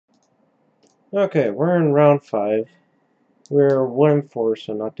Okay, we're in round 5. We're 1-4,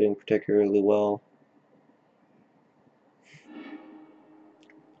 so not doing particularly well.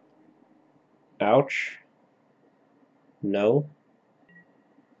 Ouch. No.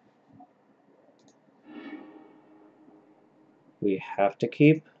 We have to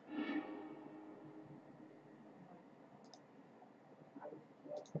keep.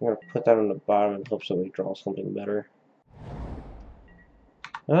 I'm going to put that on the bottom and hope somebody draws something better.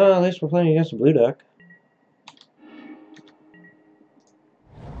 At least we're playing against a blue deck.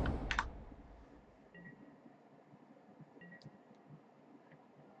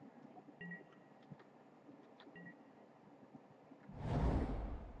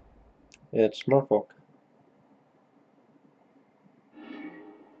 It's Merfolk.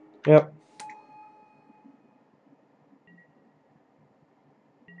 Yep.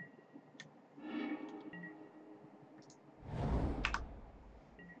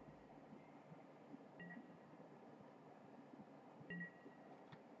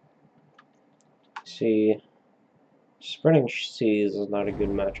 See, Spreading Seas is not a good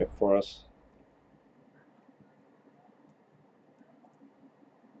matchup for us.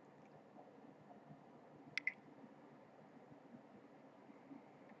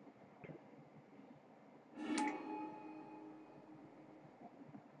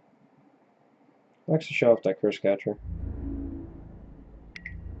 Likes to show off that Curse Catcher.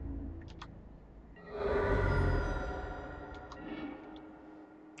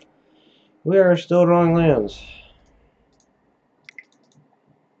 We are still drawing lands.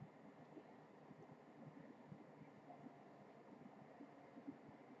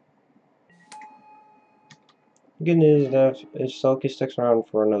 Good news is that if Selkie sticks around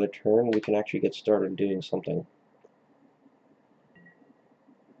for another turn, we can actually get started doing something.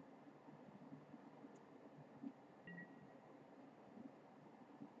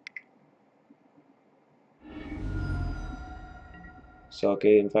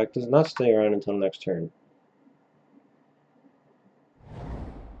 Selkie, in fact, does not stay around until next turn.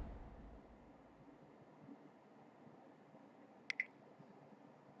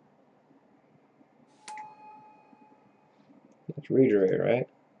 That's Reiterate, right?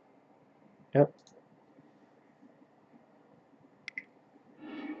 Yep.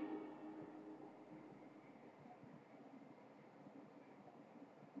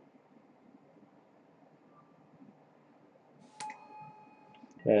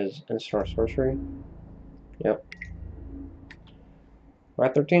 That is Instant Sorcery. Yep. We're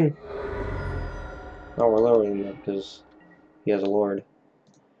at 13. Oh, we're lower than that because he has a Lord.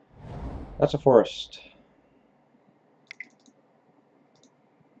 That's a forest.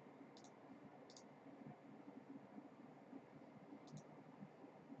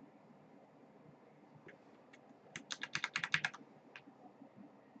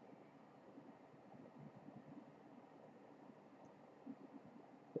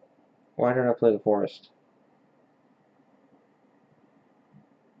 Why did I play the forest?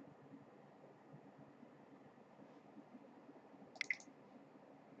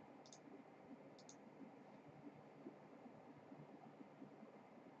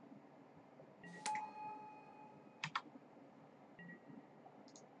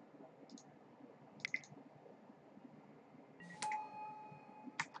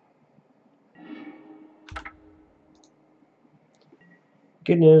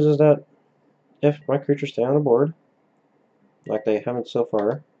 Good news is that if my creatures stay on the board, like they haven't so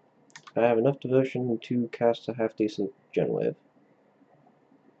far, I have enough devotion to cast a half-decent Genwave.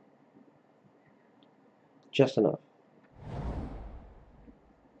 Just enough.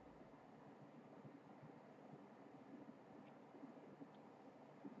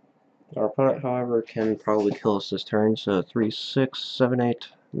 Our opponent, however, can probably kill us this turn, so 3, 6, 7, 8,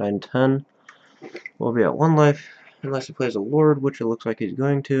 9, 10. We'll be at 1 life, unless he plays a Lord, which it looks like he's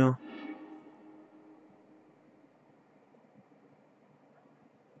going to.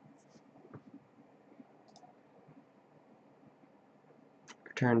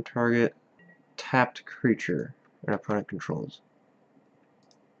 Return target tapped creature an opponent controls.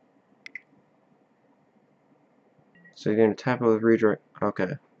 So you're going to tap it with redirect.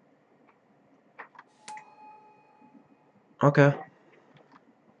 Okay. Okay.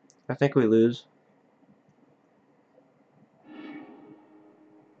 I think we lose.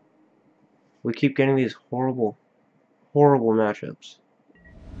 We keep getting these horrible, horrible matchups.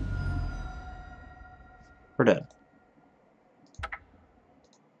 We're dead.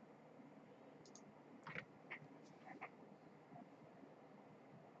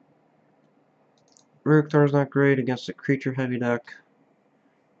 Ruric Thar's not great against a creature heavy deck.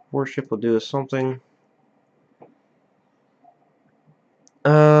 Worship will do us something.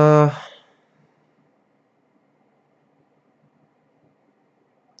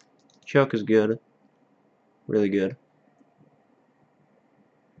 Choke is good. Really good.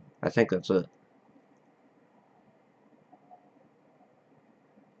 I think that's it.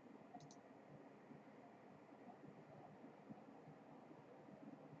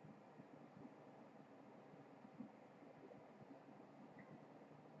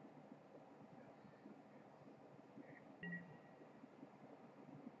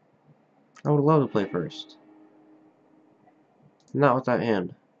 I would love to play first. Not with that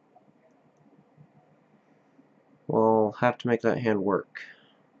hand. We'll have to make that hand work.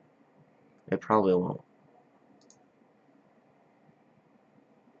 It probably won't.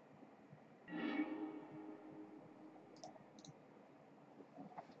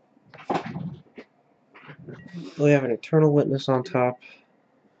 We have an Eternal Witness on top.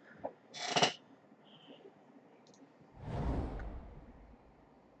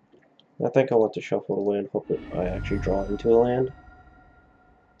 I think I want to shuffle away and hope that I actually draw into a land.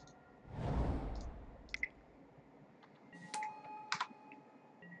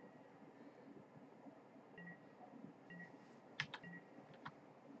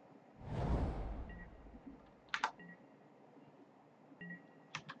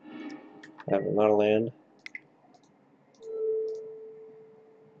 I have not a land.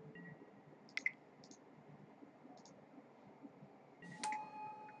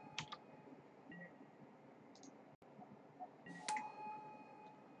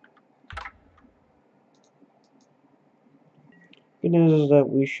 Good news is that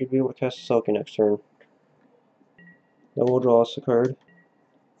we should be able to cast a Selkie next turn. Then we'll draw us a card.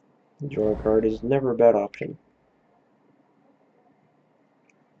 Drawing a card is never a bad option.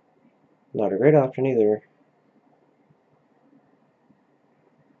 Not a great option either.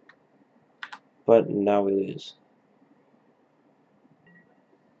 But now we lose.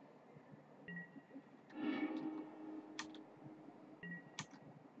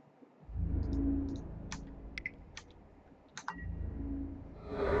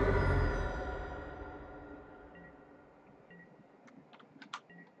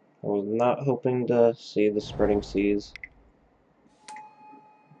 I was not hoping to see the Spreading Seas.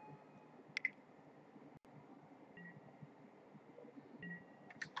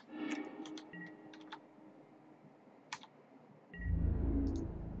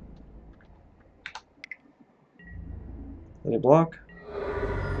 Any block?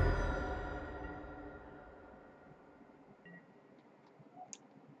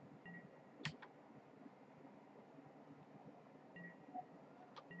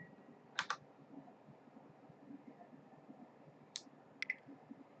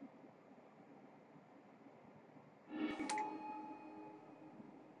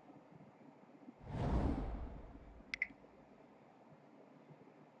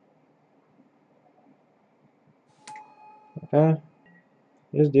 Okay.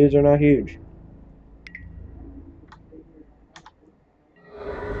 These dudes are not huge.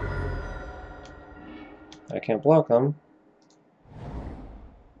 I can't block them.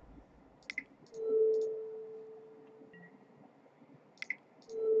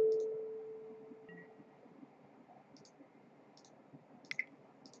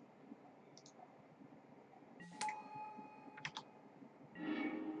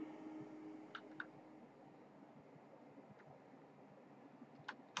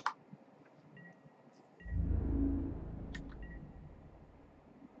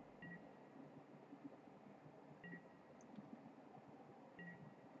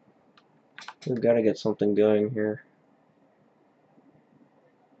 We've got to get something going here.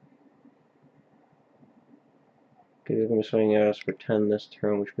 Because he's going to be swinging at us for 10 this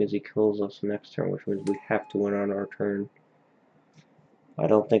turn, which means he kills us next turn, which means we have to win on our turn. I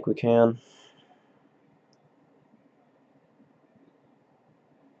don't think we can.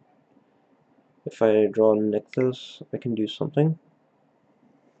 If I draw Nykthos, I can do something.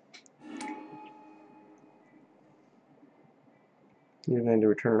 We're going to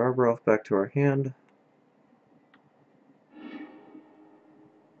return Arbor Elf back to our hand.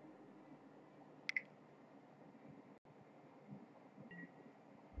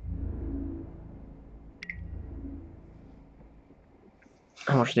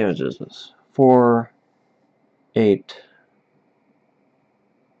 How much damage is this? 4, 8,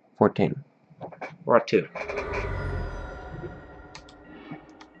 14. We're at 2.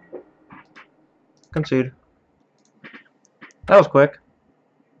 Concede. That was quick.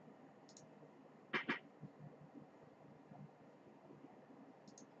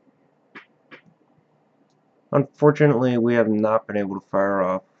 Unfortunately, we have not been able to fire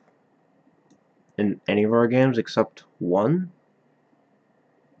off in any of our games except one.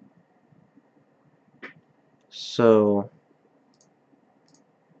 So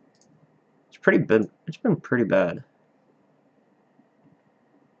It's been pretty bad.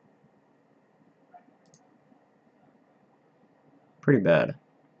 Pretty bad.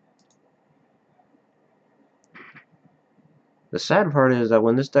 The sad part is that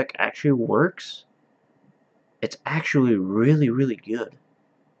when this deck actually works, it's actually really, really good.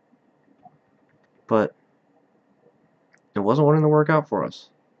 But it wasn't wanting to work out for us.